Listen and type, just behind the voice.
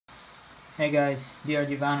Hey guys, DR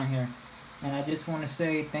Givano here, and I just want to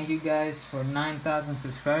say thank you guys for 9,000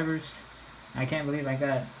 subscribers. I can't believe I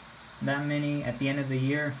got that many at the end of the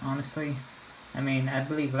year, honestly. I mean, I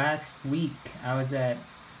believe last week I was at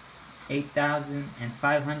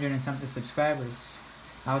 8,500 and something subscribers.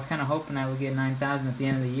 I was kind of hoping I would get 9,000 at the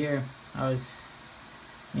end of the year. I was,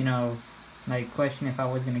 you know, like questioning if I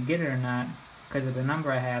was going to get it or not because of the number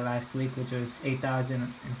I had last week, which was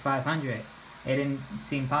 8,500. It didn't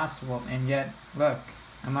seem possible, and yet, look,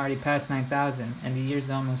 I'm already past 9,000, and the year's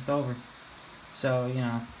almost over. So,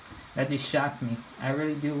 that just shocked me. I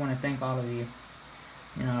really do want to thank all of you.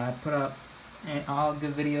 I put up all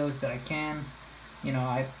good videos that I can.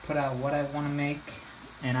 I put out what I want to make,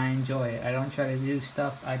 and I enjoy it. I don't try to do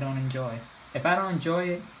stuff I don't enjoy. If I don't enjoy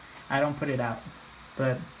it, I don't put it out.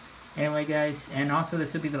 But anyway, guys, and also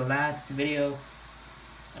this will be the last video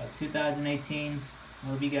of 2018. I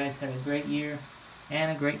hope you guys had a great year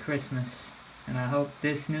and a great Christmas. And I hope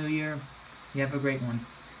this new year you have a great one.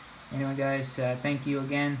 Anyway, guys, thank you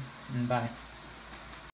again, and bye.